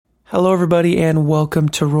Hello, everybody, and welcome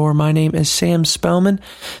to Roar. My name is Sam Spellman.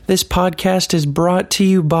 This podcast is brought to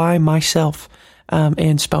you by myself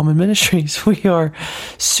and Spellman Ministries. We are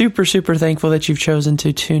super thankful that you've chosen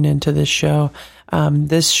to tune into this show. If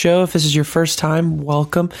this is your first time,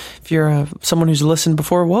 welcome. If you're someone who's listened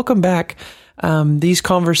before, welcome back. These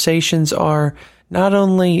conversations are not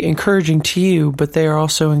only encouraging to you, but they are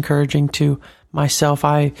also encouraging to myself.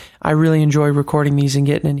 I really enjoy recording these and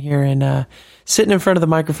getting in here and sitting in front of the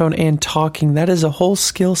microphone and talking. That is a whole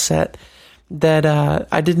skill set that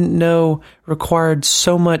I didn't know required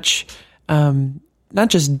so much, not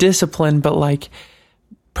just discipline, but like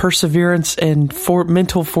perseverance and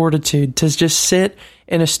mental fortitude to just sit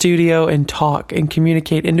in a studio and talk and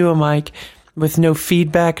communicate into a mic with no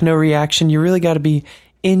feedback, no reaction. You really got to be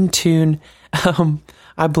in tune,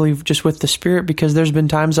 I believe, just with the Spirit, because there's been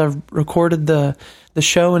times I've recorded the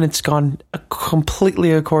show and it's gone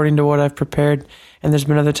completely according to what I've prepared. And there's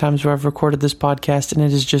been other times where I've recorded this podcast and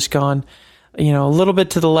it has just gone, a little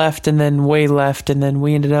bit to the left and then way left. And then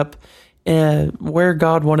we ended up where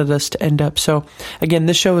God wanted us to end up. So again,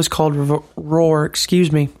 this show is called Roar,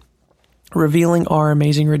 Revealing Our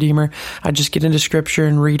Amazing Redeemer. I just get into scripture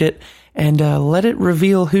and read it and let it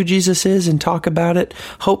reveal who Jesus is and talk about it.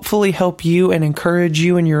 Hopefully help you and encourage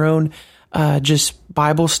you in your own just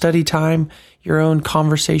Bible study time, your own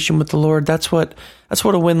conversation with the Lord. That's what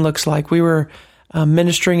a win looks like. We were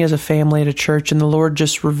ministering as a family at a church, and the Lord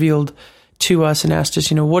just revealed to us and asked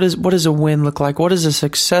us, what does a win look like? What is a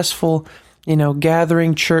successful,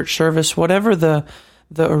 gathering, church service, whatever the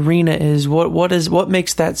arena is? What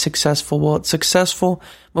makes that successful? Well, it's successful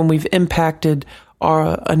when we've impacted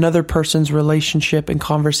another person's relationship and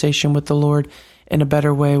conversation with the Lord in a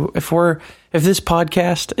better way. If this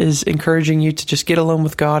podcast is encouraging you to just get alone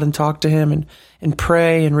with God and talk to Him and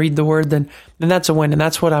pray and read the Word, then that's a win. And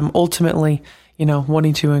that's what I'm ultimately,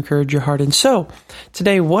 wanting to encourage your heart in. So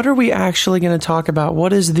today, what are we actually going to talk about?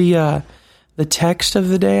 What is the text of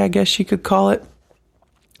the day, I guess you could call it?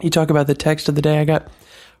 You talk about the text of the day. I got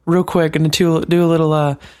real quick going to do a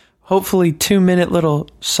little, hopefully 2-minute little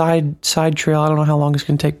side trail. I don't know how long it's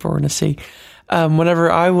going to take for we're going to see.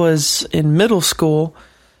 Whenever I was in middle school,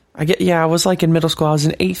 I was like in middle school. I was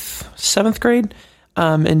in 7th grade.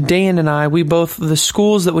 And Dan and I, the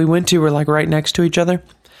schools that we went to were like right next to each other.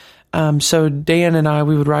 So Dan and I,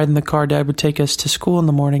 we would ride in the car. Dad would take us to school in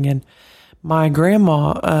the morning. And my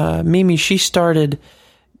grandma, Mimi, she started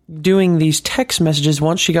doing these text messages.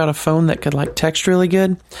 Once she got a phone that could like text really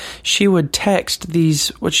good, she would text these,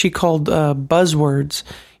 what she called buzzwords,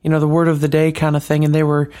 the word of the day kind of thing. And they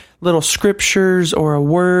were little scriptures or a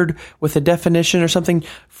word with a definition or something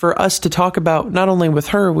for us to talk about. Not only with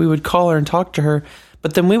her, we would call her and talk to her,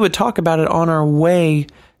 but then we would talk about it on our way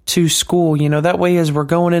to school. That way, as we're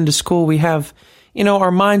going into school, we have,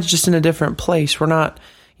 our mind's just in a different place. We're not,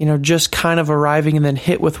 just kind of arriving and then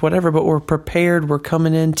hit with whatever, but we're prepared. We're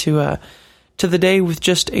coming into to the day with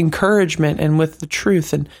just encouragement and with the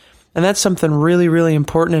truth. And that's something really, really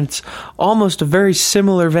important. And it's almost a very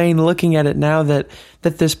similar vein looking at it now that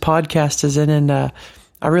this podcast is in. And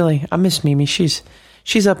I miss Mimi. She's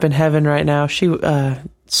up in heaven right now. She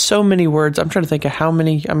so many words. I'm trying to think of how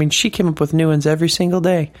many. I mean, she came up with new ones every single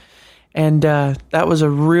day. And that was a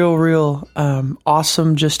real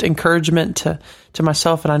awesome just encouragement to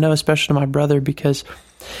myself, and I know especially to my brother, because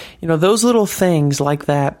those little things like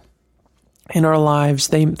that in our lives,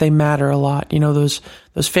 they matter a lot.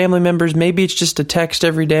 Those family members, maybe it's just a text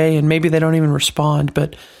every day and maybe they don't even respond,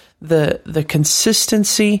 but the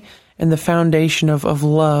consistency and the foundation of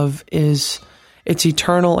love it's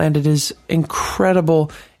eternal, and it is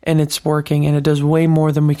incredible, and it's working, and it does way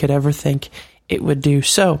more than we could ever think it would do.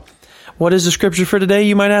 So what is the scripture for today?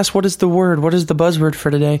 You might ask, what is the word? What is the buzzword for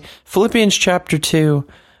today? Philippians chapter 2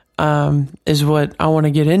 is what I want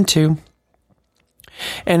to get into.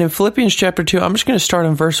 And in Philippians chapter 2, I'm just going to start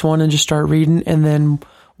in verse 1 and just start reading, and then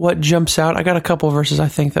what jumps out. I got a couple of verses I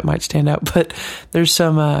think that might stand out, but there's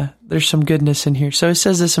some goodness in here. So it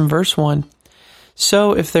says this in verse 1.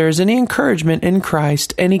 So if there is any encouragement in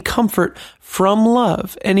Christ, any comfort from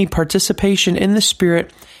love, any participation in the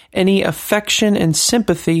Spirit, any affection and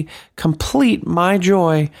sympathy, complete my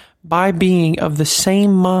joy by being of the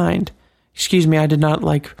same mind. Excuse me, I did not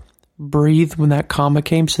breathe when that comma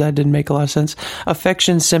came, so that didn't make a lot of sense.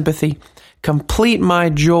 Affection, sympathy, complete my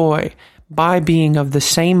joy by being of the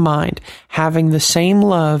same mind, having the same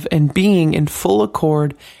love, and being in full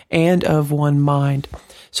accord and of one mind.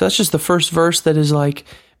 So that's just the first verse that is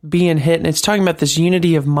being hit, and it's talking about this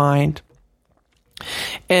unity of mind.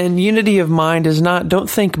 And unity of mind is not, don't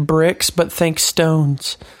think bricks, but think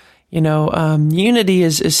stones. Unity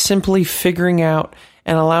is simply figuring out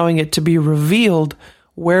and allowing it to be revealed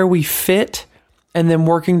where we fit, and then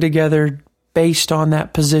working together based on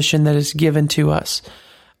that position that is given to us.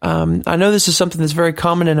 I know this is something that's very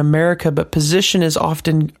common in America, but position is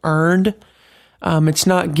often earned. It's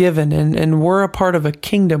not given, and we're a part of a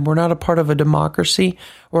kingdom. We're not a part of a democracy.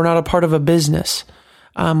 We're not a part of a business.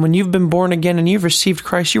 When you've been born again and you've received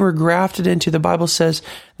Christ, you were grafted into, the Bible says,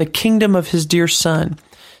 the kingdom of his dear Son.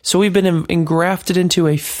 So we've been engrafted into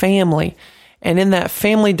a family, and in that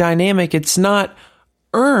family dynamic, it's not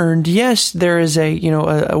earned. Yes, there is a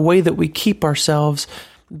way that we keep ourselves,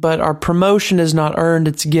 but our promotion is not earned,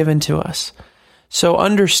 it's given to us. So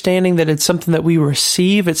understanding that it's something that we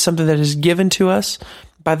receive, it's something that is given to us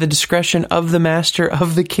by the discretion of the master,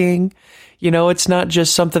 of the king. It's not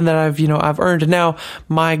just something that I've earned. Now,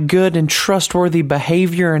 my good and trustworthy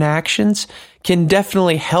behavior and actions can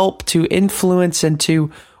definitely help to influence and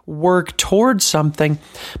to work towards something,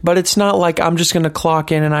 but it's not like I'm just going to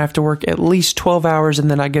clock in and I have to work at least 12 hours and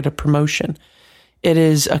then I get a promotion. It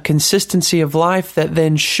is a consistency of life that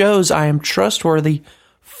then shows I am trustworthy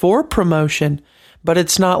for promotion, but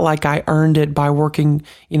it's not like I earned it by working,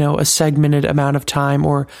 a segmented amount of time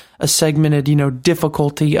or a segmented,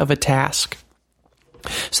 difficulty of a task.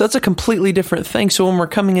 So that's a completely different thing. So when we're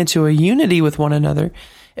coming into a unity with one another,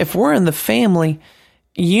 if we're in the family,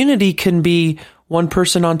 unity can be one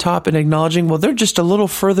person on top and acknowledging, well, they're just a little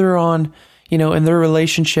further on, in their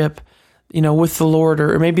relationship, with the Lord,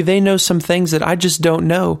 or maybe they know some things that I just don't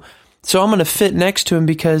know. So I'm going to fit next to him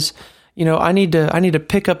because, I need to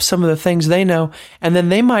pick up some of the things they know. And then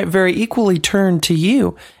they might very equally turn to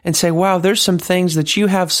you and say, wow, there's some things that you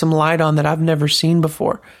have some light on that I've never seen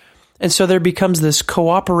before. And so there becomes this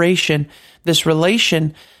cooperation, this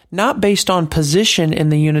relation, not based on position in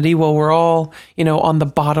the unity. Well, we're all, on the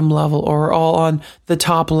bottom level, or we're all on the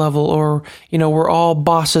top level, or, we're all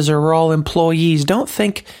bosses, or we're all employees. Don't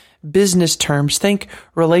think business terms, think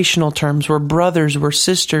relational terms. We're brothers, we're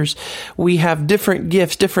sisters. We have different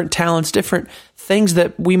gifts, different talents, different things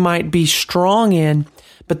that we might be strong in,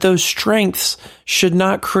 but those strengths should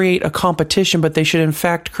not create a competition, but they should in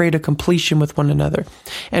fact create a completion with one another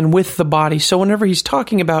and with the body. So whenever he's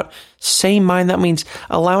talking about same mind, that means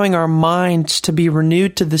allowing our minds to be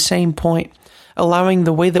renewed to the same point, allowing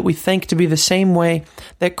the way that we think to be the same way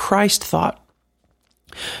that Christ thought.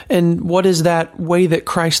 And what is that way that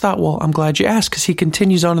Christ thought? Well, I'm glad you asked, because he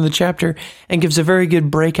continues on in the chapter and gives a very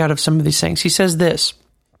good breakout of some of these things. He says this,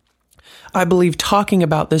 I believe, talking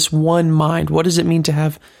about this one mind. What does it mean to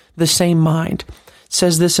have the same mind? It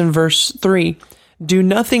says this in verse 3, do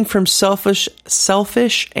nothing from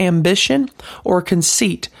selfish ambition or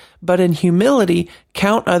conceit, but in humility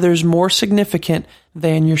count others more significant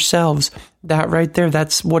than yourselves. That right there,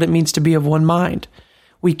 that's what it means to be of one mind.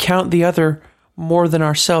 We count the other more than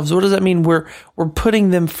ourselves. What does that mean? We're putting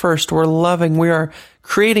them first. We're loving. We are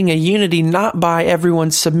creating a unity, not by everyone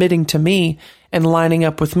submitting to me and lining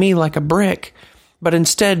up with me like a brick, but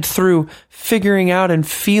instead through figuring out and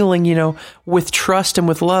feeling, with trust and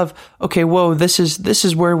with love, okay, whoa, this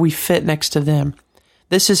is where we fit next to them.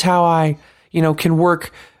 This is how I, can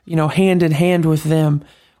work, hand in hand with them.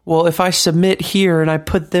 Well, if I submit here and I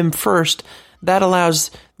put them first, that allows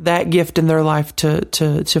that gift in their life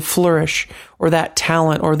to flourish, or that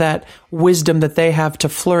talent or that wisdom that they have to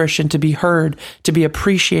flourish and to be heard, to be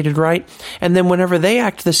appreciated, right? And then whenever they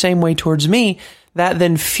act the same way towards me, that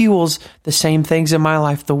then fuels the same things in my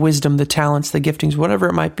life, the wisdom, the talents, the giftings, whatever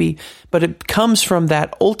it might be. But it comes from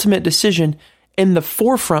that ultimate decision in the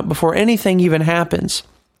forefront before anything even happens,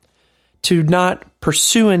 to not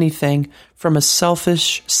pursue anything from a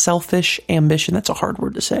selfish ambition. That's a hard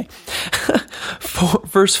word to say.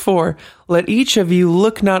 Verse 4, let each of you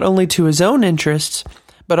look not only to his own interests,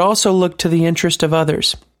 but also look to the interest of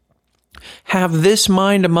others. Have this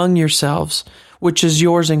mind among yourselves, which is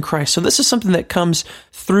yours in Christ. So this is something that comes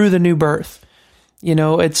through the new birth.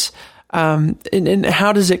 It's, and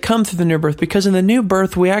how does it come through the new birth? Because in the new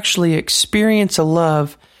birth, we actually experience a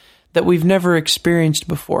love that we've never experienced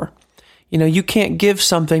before. You can't give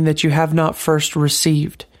something that you have not first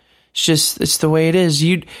received. It's the way it is.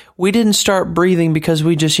 We didn't start breathing because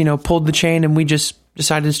we just, pulled the chain and we just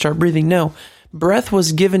decided to start breathing. No, breath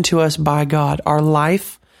was given to us by God. Our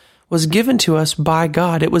life was given to us by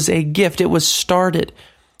God. It was a gift. It was started.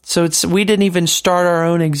 So we didn't even start our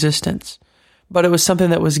own existence, but it was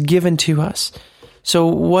something that was given to us. So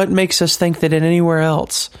what makes us think that in anywhere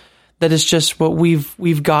else that is just what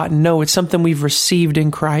we've gotten? No, it's something we've received in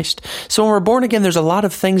Christ. So when we're born again, there's a lot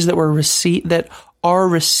of things that are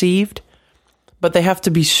received, but they have to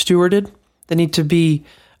be stewarded. They need to be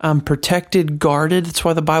protected, guarded. That's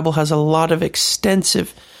why the Bible has a lot of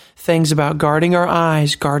extensive things about guarding our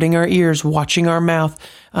eyes, guarding our ears, watching our mouth,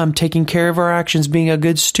 taking care of our actions, being a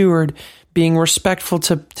good steward, being respectful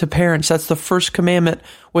to parents. That's the first commandment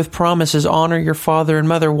with promises. Honor your father and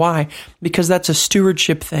mother. Why? Because that's a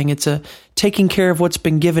stewardship thing. It's a taking care of what's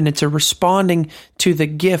been given. It's a responding to the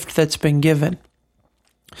gift that's been given.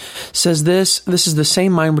 It says this is the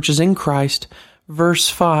same mind which is in Christ. Verse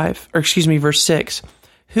 6.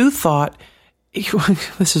 Who thought,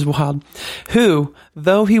 this is wild, who,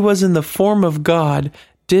 though he was in the form of God,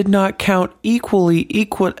 did not count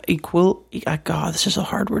God, this is a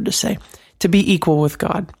hard word to say, to be equal with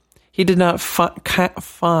God. He did not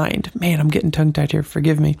find, man, I'm getting tongue-tied here,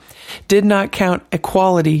 forgive me, did not count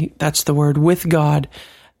equality, that's the word, with God,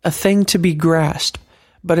 a thing to be grasped.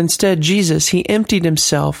 But instead, Jesus, he emptied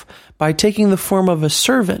himself by taking the form of a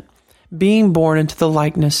servant, being born into the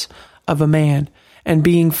likeness of a man, and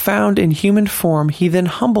being found in human form, he then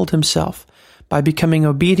humbled himself by becoming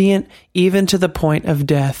obedient even to the point of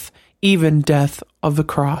death, even death of the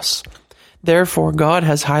cross. Therefore, God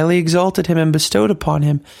has highly exalted him and bestowed upon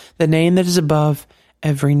him the name that is above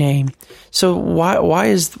every name. So why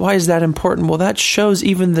is that important? Well, that shows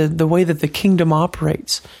even the way that the kingdom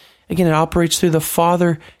operates. Again, it operates through the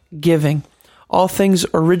Father giving. All things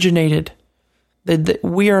originated.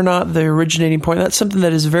 We are not the originating point. That's something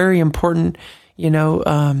that is very important,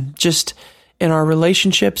 just in our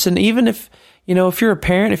relationships. And even if you're a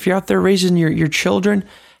parent, if you're out there raising your children,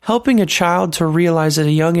 helping a child to realize at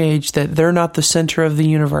a young age that they're not the center of the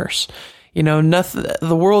universe. Nothing,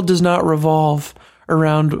 the world does not revolve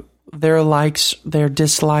around their likes, their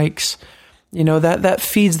dislikes. That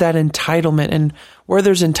feeds that entitlement. And where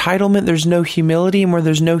there's entitlement, there's no humility. And where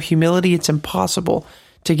there's no humility, it's impossible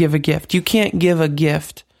to give a gift. You can't give a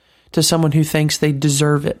gift to someone who thinks they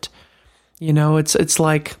deserve it. It's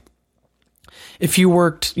like if you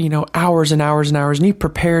worked, hours and hours and hours, and you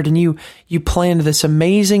prepared and you planned this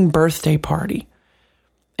amazing birthday party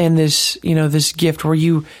and this gift where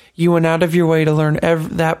you went out of your way to learn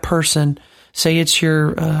that person, say it's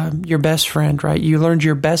your best friend, right? You learned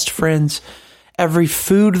your best friend's every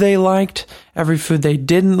food they liked, every food they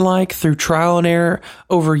didn't like through trial and error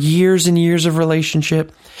over years and years of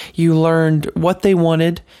relationship. You learned what they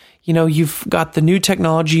wanted. You've got the new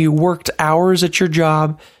technology. You worked hours at your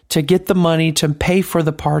job to get the money to pay for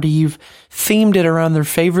the party. You've themed it around their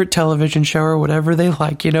favorite television show or whatever they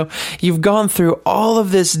like. You've gone through all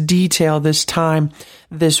of this detail, this time,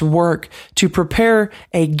 this work to prepare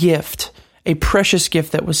a gift, a precious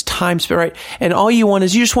gift that was time spent, right? And all you want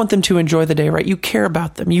is you just want them to enjoy the day, right? You care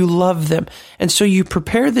about them. You love them. And so you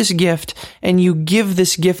prepare this gift and you give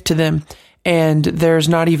this gift to them, and there's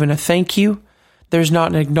not even a thank you. There's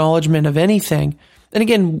not an acknowledgement of anything. And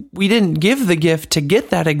again, we didn't give the gift to get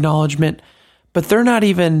that acknowledgement, but they're not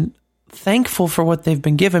even thankful for what they've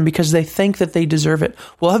been given because they think that they deserve it.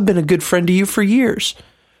 Well, I've been a good friend to you for years.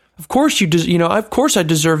 Of course of course I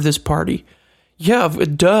deserve this party. Yeah,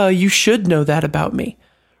 duh, you should know that about me,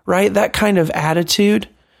 right? That kind of attitude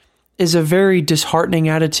is a very disheartening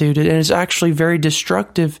attitude, and it's actually very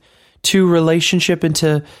destructive to relationship and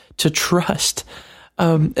to trust.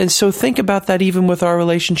 And so think about that even with our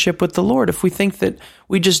relationship with the Lord. If we think that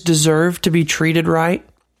we just deserve to be treated right,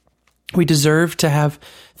 we deserve to have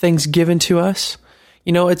things given to us,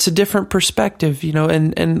 it's a different perspective,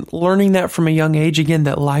 and learning that from a young age, again,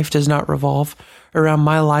 that life does not revolve around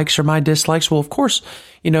my likes or my dislikes. Well, of course,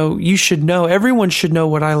 you should know, everyone should know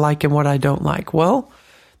what I like and what I don't like. Well,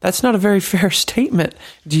 that's not a very fair statement.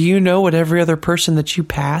 Do you know what every other person that you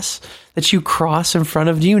pass, that you cross in front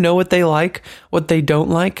of, do you know what they like, what they don't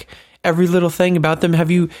like? Every little thing about them.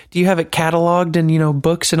 Do you have it cataloged in,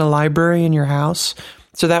 books in a library in your house?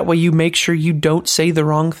 So that way you make sure you don't say the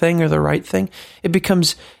wrong thing or the right thing. It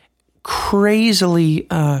becomes crazily,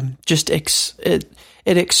 it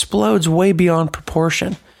explodes way beyond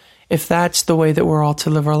proportion if that's the way that we're all to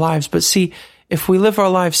live our lives. But see, if we live our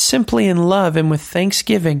lives simply in love and with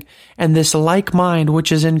thanksgiving and this like mind, which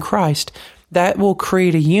is in Christ, that will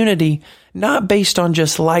create a unity, not based on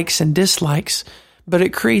just likes and dislikes, but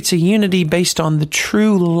it creates a unity based on the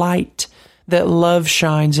true light that love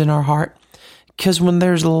shines in our heart. Because when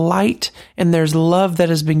there's light and there's love that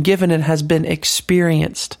has been given and has been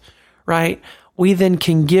experienced, right, we then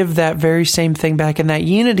can give that very same thing back. And that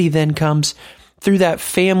unity then comes through that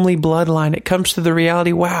family bloodline. It comes through the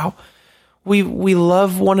reality, wow, we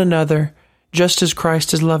love one another just as Christ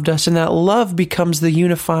has loved us. And that love becomes the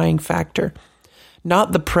unifying factor.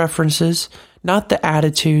 Not the preferences, not the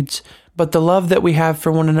attitudes, but the love that we have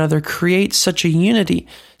for one another creates such a unity,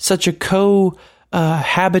 such a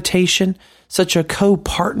cohabitation, such a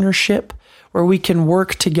co-partnership where we can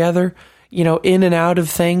work together, in and out of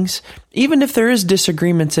things. Even if there is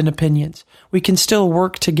disagreements and opinions, we can still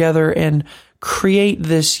work together and create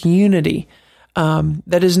this unity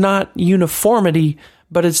that is not uniformity,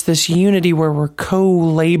 but it's this unity where we're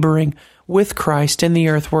co-laboring with Christ in the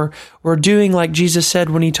earth. We're doing like Jesus said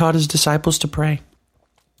when he taught his disciples to pray.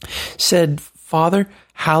 Said, Father,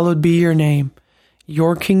 hallowed be your name.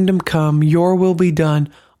 Your kingdom come, your will be done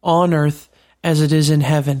on earth as it is in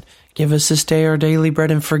heaven. Give us this day our daily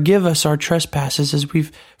bread and forgive us our trespasses as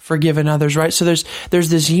we've forgiven others, right? So there's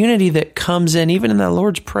this unity that comes in, even in that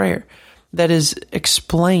Lord's Prayer, that is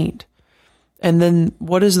explained. And then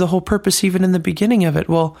what is the whole purpose even in the beginning of it?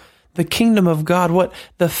 Well, the kingdom of God, what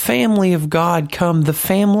the family of God come, the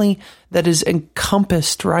family that is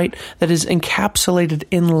encompassed, right? That is encapsulated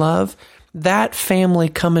in love. That family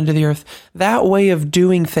come into the earth. That way of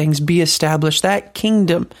doing things be established. That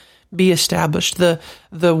kingdom be established. The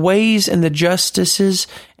ways and the justices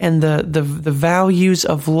and the values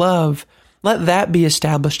of love, let that be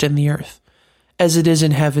established in the earth. As it is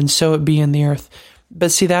in heaven, so it be in the earth.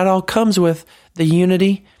 But see, that all comes with the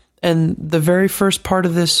unity. And the very first part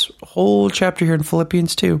of this whole chapter here in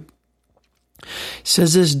Philippians 2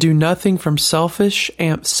 says this: do nothing from selfish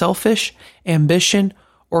ambition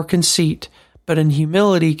or conceit, but in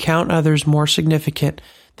humility count others more significant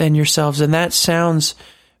than yourselves. And that sounds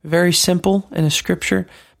very simple in a scripture,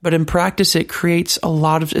 but in practice it creates a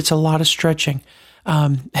lot of stretching.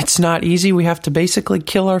 It's not easy. We have to basically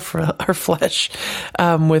kill our flesh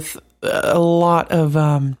with a lot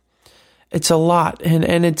of it's a lot,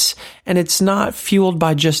 and it's not fueled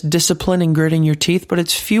by just discipline and gritting your teeth, but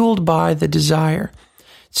it's fueled by the desire.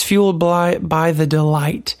 It's fueled by the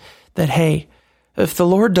delight that, hey, if the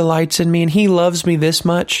Lord delights in me and he loves me this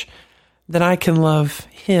much, then I can love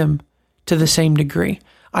him to the same degree.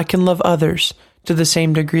 I can love others to the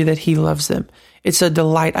same degree that he loves them. It's a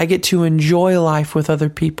delight. I get to enjoy life with other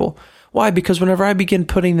people. Why? Because whenever I begin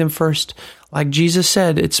putting them first, like Jesus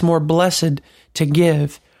said, it's more blessed to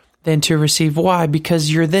give than to receive. Why?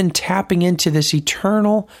 Because you're then tapping into this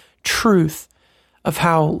eternal truth of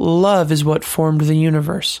how love is what formed the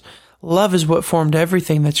universe. Love is what formed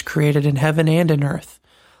everything that's created in heaven and in earth.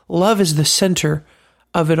 Love is the center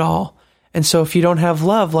of it all. And so if you don't have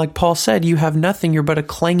love, like Paul said, you have nothing. You're but a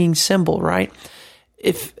clanging cymbal, right?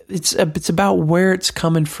 If it's about where it's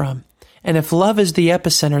coming from. And if love is the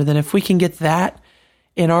epicenter, then if we can get that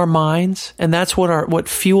in our minds, and that's what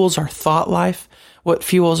fuels our thought life, what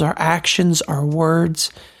fuels our actions, our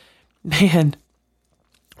words, man,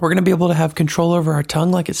 we're going to be able to have control over our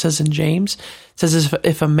tongue, like it says in James. It says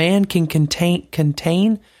if a man can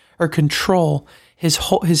contain or control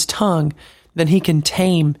his tongue, then he can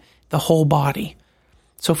tame the whole body.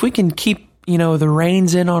 So if we can keep, the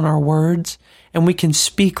reins in on our words, and we can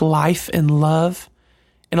speak life and love,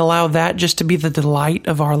 and allow that just to be the delight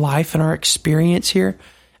of our life and our experience here,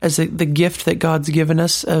 as the gift that God's given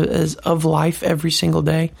us as of life every single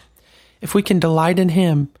day. If we can delight in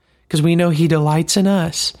him, because we know he delights in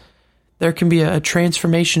us, there can be a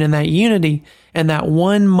transformation in that unity, and that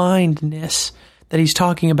one-mindedness that he's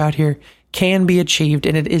talking about here can be achieved,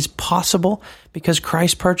 and it is possible because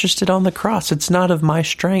Christ purchased it on the cross. It's not of my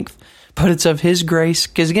strength, but it's of his grace,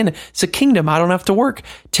 because again, it's a kingdom. I don't have to work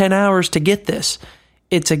 10 hours to get this.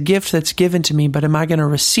 It's a gift that's given to me, but am I going to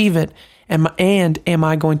receive it? And am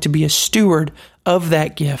I going to be a steward of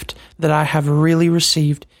that gift that I have really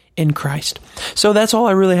received in Christ? So that's all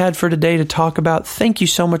I really had for today to talk about. Thank you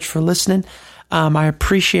so much for listening. I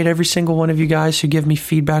appreciate every single one of you guys who give me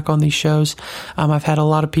feedback on these shows. I've had a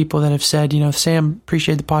lot of people that have said, Sam,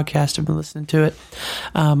 appreciate the podcast. I've been listening to it.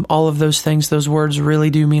 All of those things, those words really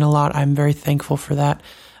do mean a lot. I'm very thankful for that.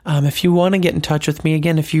 If you want to get in touch with me,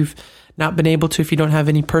 again, if you've not been able to, if you don't have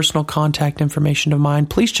any personal contact information of mine,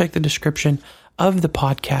 please check the description of the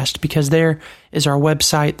podcast, because there is our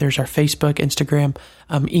website, there's our Facebook, Instagram,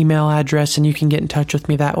 email address, and you can get in touch with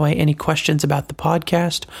me that way. Any questions about the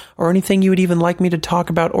podcast or anything you would even like me to talk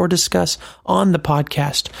about or discuss on the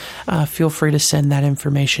podcast, feel free to send that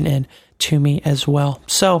information in to me as well.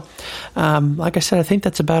 So, like I said, I think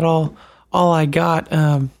that's about all I got.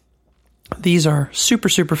 These are super,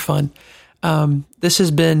 super fun. This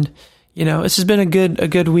has been a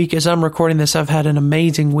good week. As I'm recording this, I've had an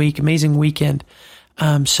amazing week, amazing weekend.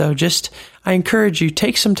 So I encourage you,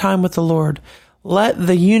 take some time with the Lord. Let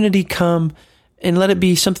the unity come, and let it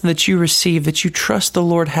be something that you receive, that you trust the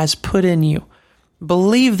Lord has put in you.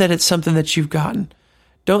 Believe that it's something that you've gotten.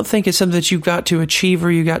 Don't think it's something that you've got to achieve or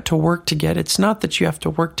you got to work to get. It's not that you have to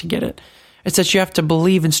work to get it. It's that you have to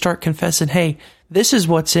believe and start confessing, hey, this is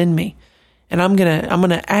what's in me, and I'm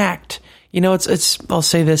gonna act. I'll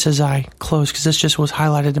say this as I close, because this just was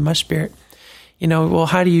highlighted in my spirit. Well,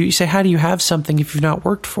 how do you have something if you've not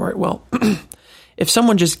worked for it? Well, if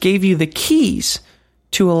someone just gave you the keys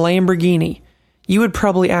to a Lamborghini, you would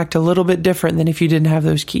probably act a little bit different than if you didn't have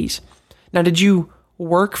those keys. Now, did you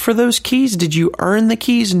work for those keys? Did you earn the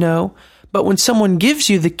keys? No. But when someone gives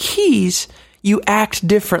you the keys, you act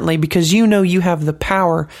differently because you know you have the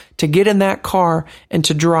power to get in that car and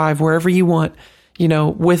to drive wherever you want,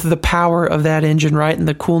 with the power of that engine, right? And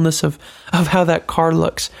the coolness of how that car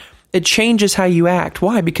looks. It changes how you act.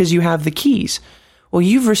 Why? Because you have the keys. Well,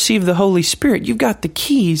 you've received the Holy Spirit. You've got the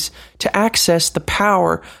keys to access the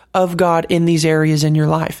power of God in these areas in your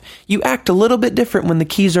life. You act a little bit different when the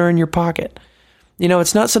keys are in your pocket.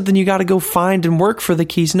 It's not something you got to go find and work for the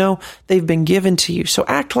keys. No, they've been given to you. So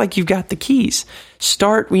act like you've got the keys.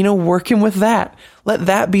 Start, working with that. Let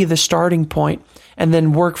that be the starting point, and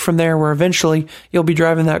then work from there, where eventually you'll be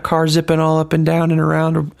driving that car, zipping all up and down and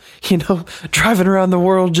around, or, driving around the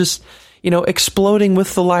world, just, exploding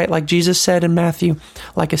with the light, like Jesus said in Matthew,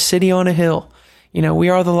 like a city on a hill. We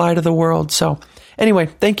are the light of the world. So anyway,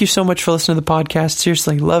 thank you so much for listening to the podcast.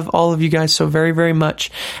 Seriously, love all of you guys so very, very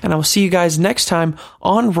much. And I will see you guys next time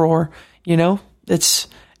on Roar. It's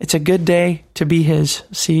a good day to be His.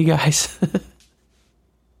 See you guys.